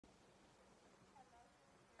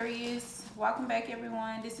Sagittarius, welcome back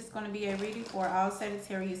everyone. This is going to be a reading for all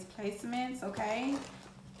Sagittarius placements, okay?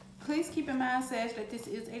 Please keep in mind, Sag, that this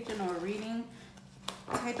is a general reading.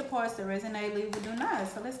 Take the parts that resonate, leave what do not.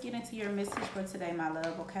 So let's get into your message for today, my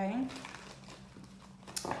love, okay?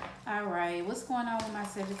 All right, what's going on with my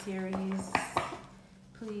Sagittarius?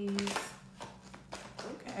 Please.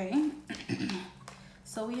 Okay.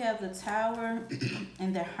 So we have the Tower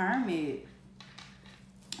and the Hermit.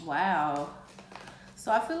 Wow.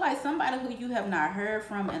 So I feel like somebody who you have not heard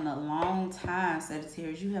from in a long time,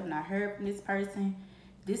 Sagittarius, you have not heard from this person.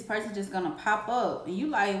 This person just gonna pop up and you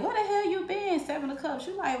like, where the hell you been? Seven of Cups.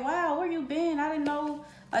 You like, wow, where you been? I didn't know.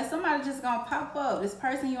 Like somebody just gonna pop up. This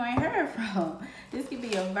person you ain't heard from. This could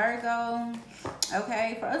be a Virgo.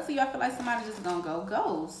 Okay, for us, I feel like somebody just gonna go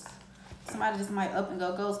ghost. Somebody just might up and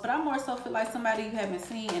go ghost, but I more so feel like somebody you haven't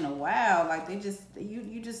seen in a while. Like they just,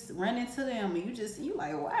 you just run into them and you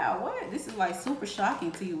like, wow, what? This is like super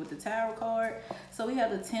shocking to you with the Tower card. So we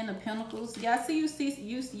have the 10 of Pentacles. Yeah, I see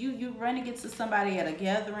you running into somebody at a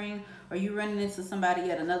gathering, or you running into somebody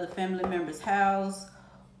at another family member's house,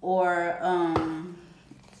 or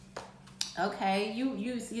okay,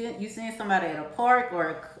 you seeing somebody at a park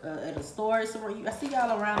or at a store somewhere. I see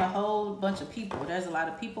y'all around a whole bunch of people. There's a lot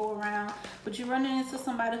of people around, but you're running into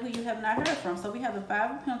somebody who you have not heard from. So we have the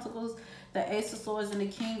 5 of Pentacles, the Ace of Swords, and the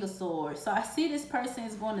King of Swords. So I see this person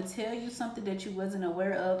is going to tell you something that you wasn't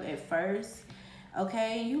aware of at first.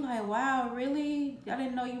 Okay, you like, wow, really? I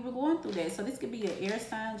didn't know you were going through that. So this could be an air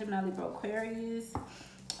sign, Gemini, Libra, Aquarius.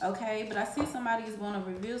 Okay, but I see somebody is going to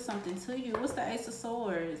reveal something to you. What's the Ace of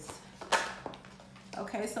Swords?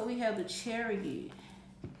 Okay, so we have the Chariot.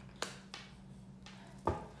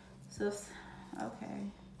 So, okay.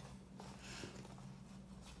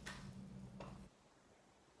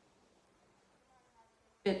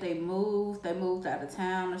 That they moved out of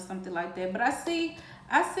town or something like that. But I see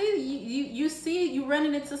you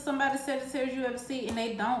running into somebody, Sagittarius, you ever see, and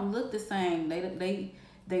they don't look the same.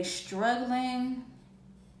 They struggling.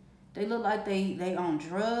 They look like they on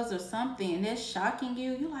drugs or something, and that's shocking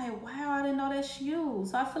you. You're like, wow, I didn't know that's you.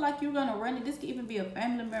 So I feel like you're gonna run it. This could even be a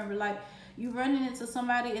family member. Like you running into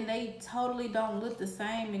somebody and they totally don't look the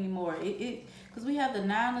same anymore. Because we have the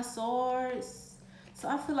 9 of Swords. So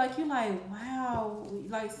I feel like you're like, wow,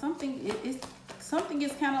 like something is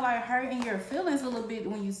kind of like hurting your feelings a little bit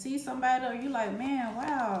when you see somebody, or you like, man,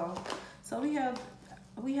 wow. So we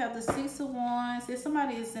have the 6 of Wands. If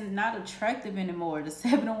somebody is not attractive anymore, the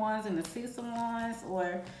 7 of Wands and the 6 of Wands,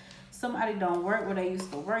 or somebody don't work where they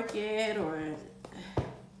used to work at, or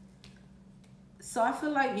so I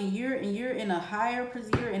feel like you're in a higher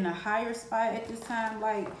position, you're in a higher spot at this time.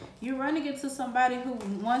 Like you're running into somebody who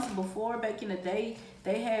once before, back in the day,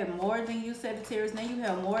 they had more than you, Sagittarius. Now you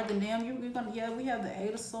have more than them. We have the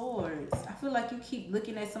 8 of Swords. I feel like you keep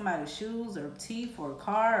looking at somebody's shoes or teeth or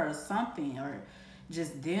car or something, or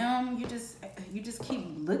just them. You just keep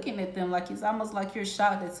looking at them like it's almost like you're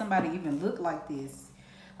shocked that somebody even looked like this.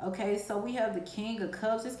 Okay, so we have the King of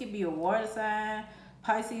Cups. This could be a water sign,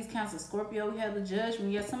 Pisces, Cancer, Scorpio. We have the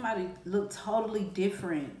Judgment. Yeah, somebody look totally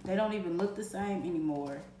different. They don't even look the same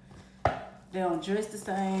anymore. They don't dress the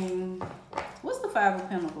same. What's the 5 of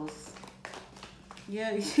Pentacles?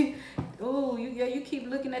 Yeah, oh, you keep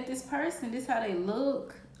looking at this person. This how they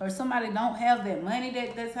look. Or somebody don't have that money,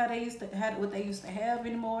 that's how they used to have what they used to have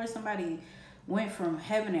anymore. Somebody went from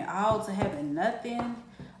having it all to having nothing.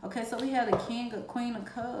 Okay, so we have the Queen of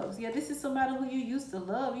Cups. Yeah, this is somebody who you used to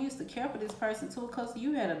love. You used to care for this person too, because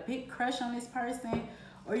you had a big crush on this person,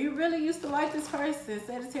 or you really used to like this person,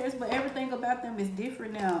 Sagittarius, but everything about them is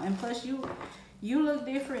different now. And plus you look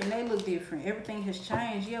different and they look different. Everything has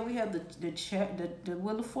changed. Yeah, we have the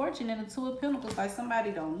Wheel of Fortune and the 2 of Pentacles. Like somebody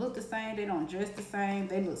don't look the same. They don't dress the same.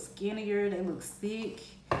 They look skinnier. They look sick.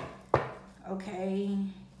 Okay.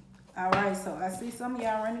 All right. So I see some of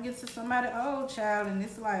y'all running into somebody old, child, and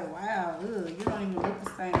it's like, wow, ugh, you don't even look the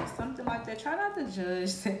same. Something like that. Try not to judge,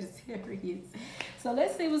 Sagittarius. So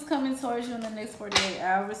let's see what's coming towards you in the next 48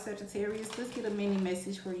 hours, Sagittarius. Let's get a mini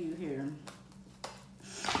message for you here.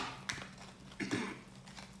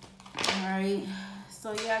 Alright,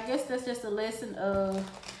 so yeah, I guess that's just a lesson of,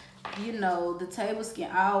 you know, the tables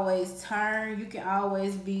can always turn. You can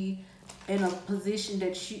always be in a position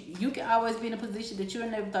that you can always be in a position that you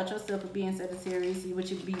never thought yourself would be in, Sagittarius,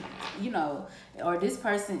 which would be, you know, or this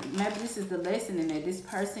person, maybe this is the lesson in that this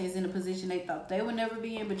person is in a position they thought they would never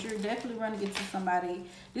be in, but you're definitely running into somebody.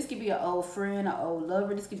 This could be an old friend, an old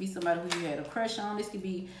lover. This could be somebody who you had a crush on. This could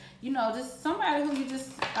be, you know, just somebody who you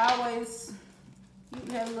just always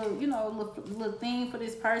You have a little, you know, little thing for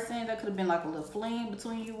this person. That could have been like a little fling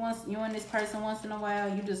between you and this person once in a while.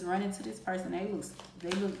 You just run into this person.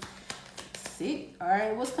 They look sick. All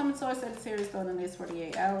right, what's coming to our Sagittarius though in the next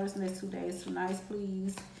 48 hours, next 2 days, 2 nights,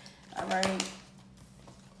 please. All right.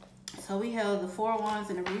 So we have the 4 of Wands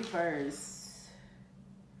in the reverse.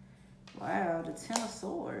 Wow, the 10 of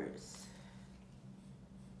Swords.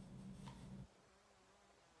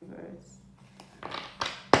 Reverse.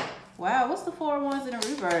 Wow, what's the 4 of Wands in the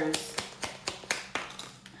reverse?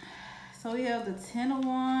 So we have the 10 of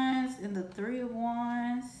Wands and the 3 of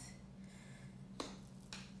Wands.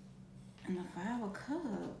 And the 5 of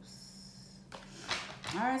Cups.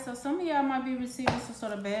 Alright, so some of y'all might be receiving some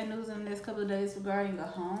sort of bad news in the next couple of days regarding a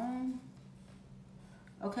home.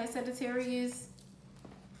 Okay, Sagittarius.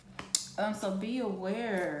 So be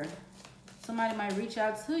aware. Somebody might reach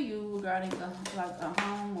out to you regarding a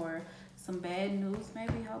home or some bad news,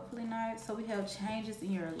 maybe, hopefully not. So we have changes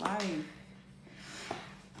in your life.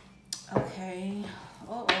 Okay.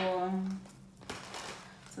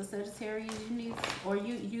 So Sagittarius, you need, or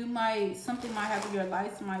you might, something might happen, your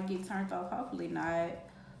lights might get turned off, hopefully not.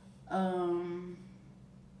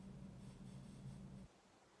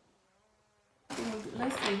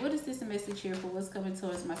 Let's see, what is this message here for what's coming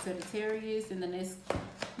towards my Sagittarius in the next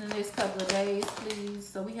couple of days, please?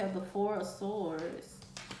 So we have the 4 of Swords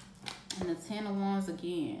and the 10 of Wands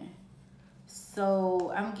again.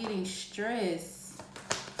 So I'm getting stress.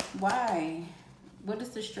 Why? What is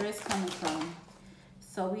the stress coming from?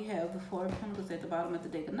 So we have the 4 of Pentacles at the bottom of the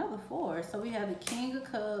deck, another 4. So we have the King of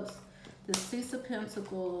Cups, the 6 of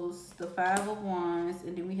Pentacles, the 5 of Wands,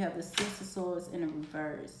 and then we have the 6 of Swords in the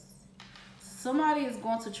reverse. Somebody is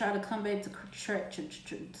going to try to come back to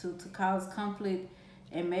cause conflict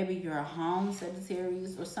and maybe your home,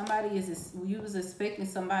 Sagittarius, or somebody you was expecting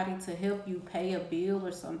somebody to help you pay a bill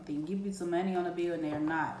or something, give you some money on a bill, and they're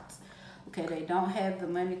not. Okay, they don't have the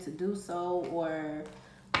money to do so, or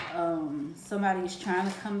somebody is trying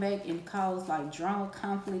to come back and cause like drama,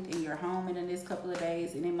 conflict in your home in the next couple of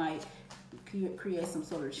days, and it might create some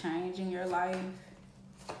sort of change in your life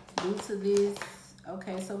due to this.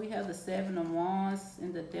 Okay, so we have the 7 of Wands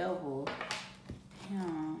and the Devil.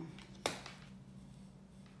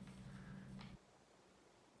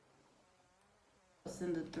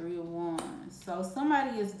 And the 3 of Wands. So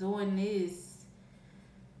somebody is doing this.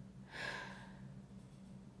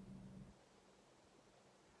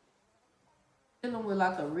 Dealing with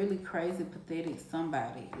like a really crazy, pathetic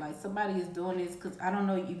somebody. Like somebody is doing this because I don't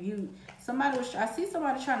know if I see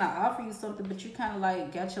somebody trying to offer you something, but you kind of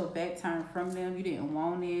like got your back turned from them. You didn't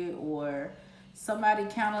want it, or somebody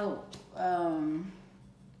kind of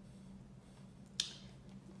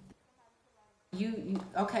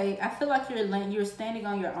okay, I feel like you're standing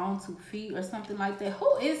on your own 2 feet or something like that.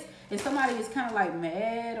 If somebody is kind of like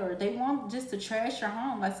mad, or they want just to trash your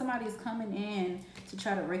home, like somebody is coming in to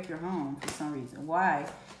try to wreck your home for some reason. Why?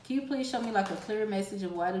 Can you please show me like a clear message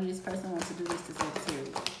of why do this person want to do this to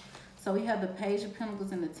Sagittarius? So we have the Page of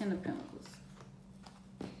Pentacles and the 10 of Pentacles.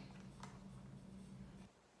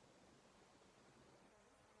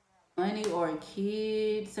 Money or a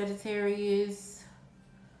kid, Sagittarius.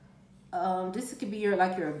 This could be your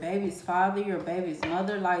baby's father, your baby's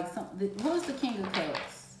mother, what is the King of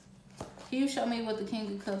Cups? Can you show me what the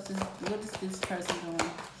King of Cups is? What is this person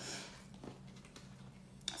doing?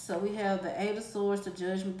 So we have the 8 of Swords, the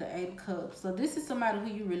Judgment, the 8 of Cups. So this is somebody who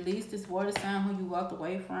you released, this water sign who you walked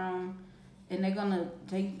away from, and they're gonna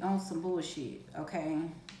take on some bullshit, okay?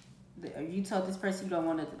 You told this person you don't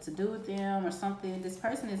want nothing to do with them or something. This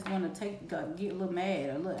person is going to get a little mad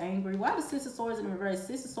or a little angry. Why the 6 of Swords in the reverse?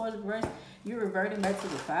 6 of Swords in reverse, you're reverting back to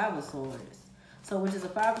the 5 of Swords. So which is the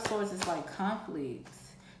 5 of Swords is like conflicts.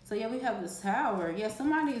 So yeah, we have the Tower. Yeah,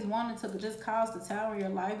 somebody is wanting to just cause the Tower in your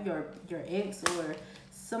life, your ex, or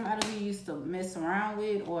somebody who you used to mess around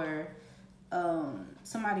with, or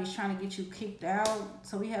somebody's trying to get you kicked out.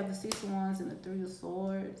 So we have the 6 of Wands and the 3 of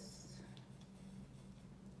Swords.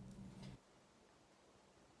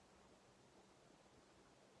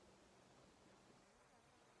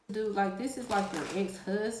 Dude, like this is like your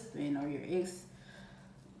ex-husband or your ex.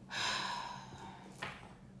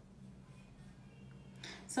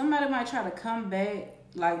 Somebody might try to come back,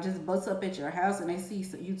 like just bust up at your house, and they see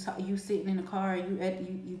you sitting in the car,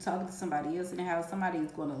 you talking to somebody else in the house. Somebody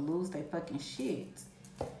is going to lose their fucking shit.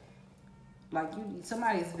 Like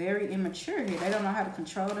somebody is very immature here. They don't know how to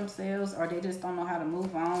control themselves, or they just don't know how to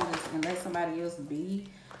move on and let somebody else be.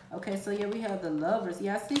 Okay, so yeah, we have the Lovers.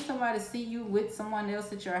 Yeah, I see you with someone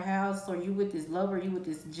else at your house, or you with this lover, you with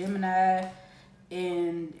this Gemini,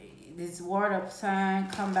 and this water sign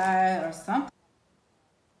come by or something.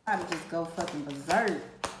 Somebody just go fucking berserk.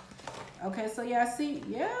 Okay, so yeah, see,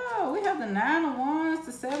 yeah, we have the 9 of Wands,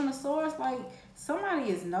 the 7 of Swords. Like,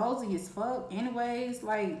 somebody is nosy as fuck. Anyways,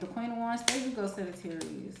 like, the Queen of Wands, there you go,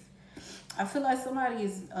 Sagittarius. I feel like somebody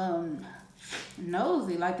is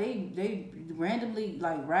nosy. Like, they randomly,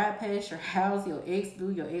 like, ride past your house. Your ex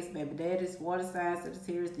your ex baby daddy's water sign,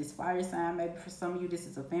 Sagittarius, this fire sign. Maybe for some of you, this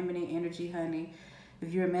is a feminine energy, honey.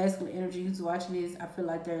 If you're a masculine energy who's watching this, I feel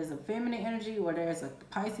like there's a feminine energy or there's a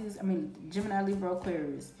Pisces, Gemini, Libra,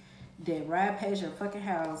 Aquarius that ride past your fucking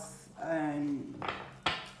house and,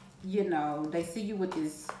 you know, they see you with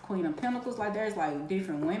this Queen of Pentacles. Like, there's, like,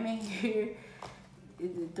 different women here.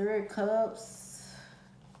 The 3 of Cups.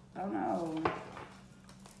 I don't know.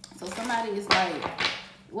 So somebody is like,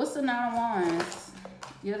 what's the 9 of Wands?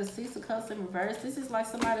 Yeah, the 6 of Cups in reverse. This is like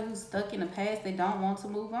somebody who's stuck in the past. They don't want to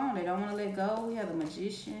move on. They don't want to let go. We have the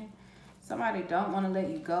Magician. Somebody don't want to let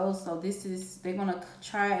you go. So this is, they're going to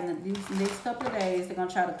try in these next couple of days. They're going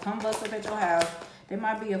to try to come bust up at your house. There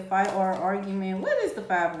might be a fight or an argument. What is the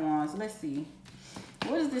 5 of Wands? Let's see.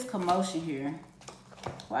 What is this commotion here?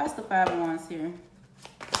 Why is the 5 of Wands here?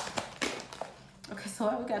 Okay,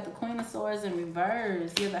 so we got the Queen of Swords in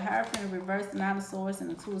reverse. Yeah, the Hierophant in reverse, the 9 of Swords,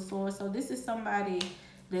 and the 2 of Swords. So this is somebody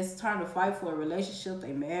that's trying to fight for a relationship,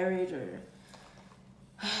 a marriage, or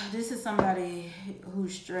this is somebody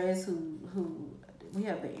who's stressed, who we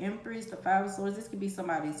have the Empress, the 5 of Swords. This could be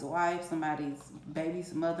somebody's wife, somebody's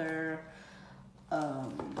baby's mother,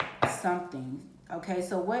 something. Okay,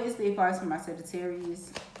 so what is the advice for my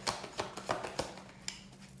Sagittarius?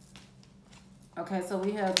 Okay, so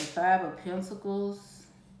we have the 5 of Pentacles.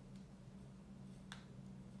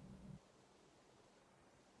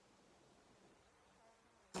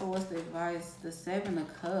 So what's the advice? The 7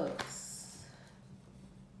 of Cups.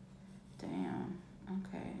 Damn.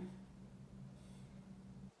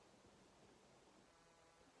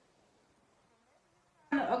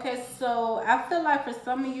 Okay. Okay, so I feel like for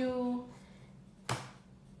some of you,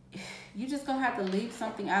 you just gonna have to leave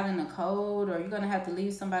something out in the cold, or you're gonna have to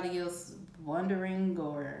leave somebody else wondering,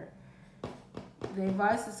 or the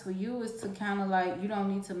advice is for you is to kind of like, you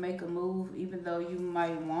don't need to make a move even though you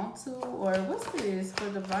might want to. Or what's this for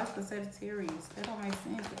the advice for Sagittarius? That don't make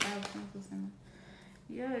sense. The 5 of Pentacles and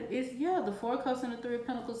the 4 of Cups and the 3 of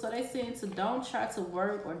Pentacles. So they saying to don't try to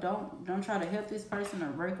work, or don't try to help this person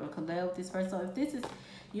or work or collab with this person. So if this is,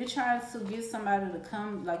 you're trying to get somebody to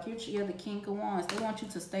come, like you're the King of Wands, they want you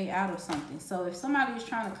to stay out of something. So if somebody is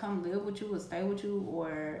trying to come live with you or stay with you,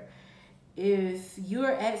 or if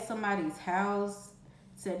you're at somebody's house,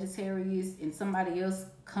 Sagittarius, and somebody else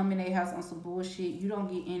come in their house on some bullshit, you don't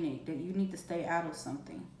get in it. That you need to stay out of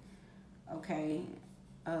something. Okay?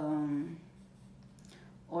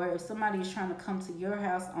 Or if somebody is trying to come to your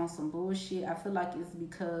house on some bullshit, I feel like it's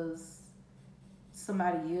because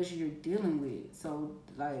somebody else you're dealing with. So,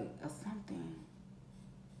 like, or something.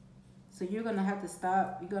 So you're going to have to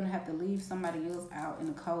stop. You're going to have to leave somebody else out in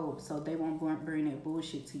the cold so they won't bring that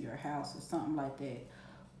bullshit to your house or something like that.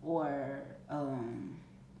 Or,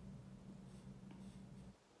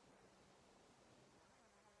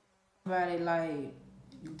 somebody, like,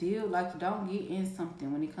 don't get in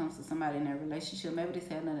something when it comes to somebody in a relationship. Maybe this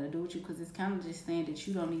had nothing to do with you, because it's kind of just saying that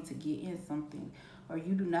you don't need to get in something, or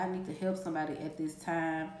you do not need to help somebody at this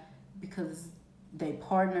time because their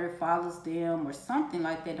partner follows them or something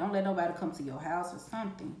like that. Don't let nobody come to your house or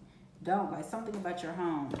something. Don't, like, something about your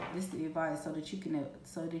home. This is the advice, so that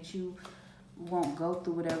you won't go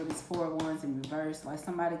through whatever this 4 of Wands in reverse. Like,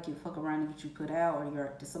 somebody can fuck around and get you put out,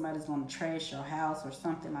 or somebody's going to trash your house or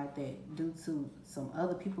something like that due to some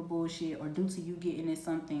other people bullshit, or due to you getting in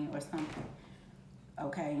something or something.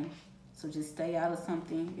 Okay? So just stay out of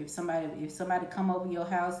something. If somebody come over your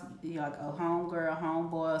house, you're like a homegirl,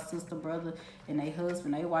 homeboy, a sister, brother, and their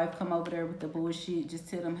husband, their wife come over there with the bullshit, just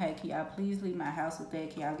tell them, hey, can y'all please leave my house with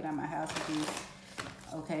that? Can y'all get out of my house with this?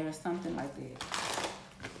 Okay? Or something like that.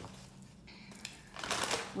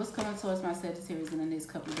 What's coming towards my Sagittarius in the next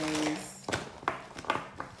couple of days?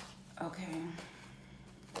 Okay.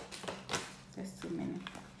 That's too many.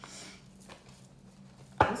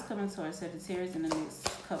 What's coming towards Sagittarius in the next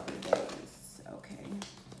couple of days? Okay.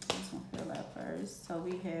 This one fill out first. So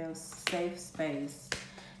we have safe space.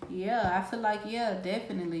 Yeah, I feel like, yeah,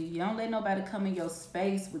 definitely. You don't let nobody come in your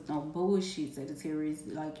space with no bullshit, Sagittarius.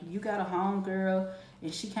 Like, you got a homegirl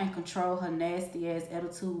and she can't control her nasty ass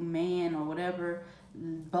attitude, man, or whatever,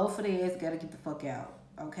 both of their ass gotta get the fuck out,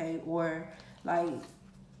 okay? Or, like,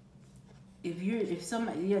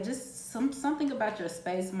 something about your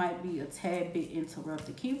space might be a tad bit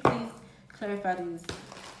interrupted. Can you please clarify these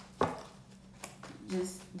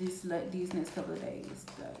next couple of days?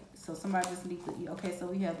 Like, So somebody just needs to, okay, so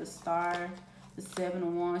we have the Star, the Seven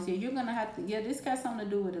of Wands. Yeah, you're going to have to, yeah, this got something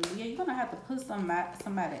to do with it. Yeah, you're going to have to put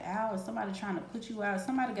somebody out, or somebody trying to put you out.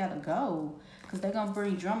 Somebody got to go, because they're going to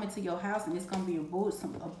bring drama to your house, and it's going to be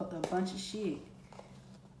a bunch of shit.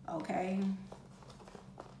 Okay?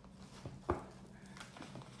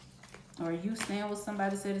 Or you stand with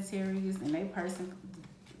somebody, Sagittarius, and they person,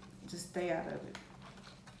 just stay out of it.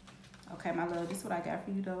 Okay, my love, this is what I got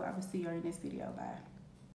for you, though. I will see you in this video. Bye.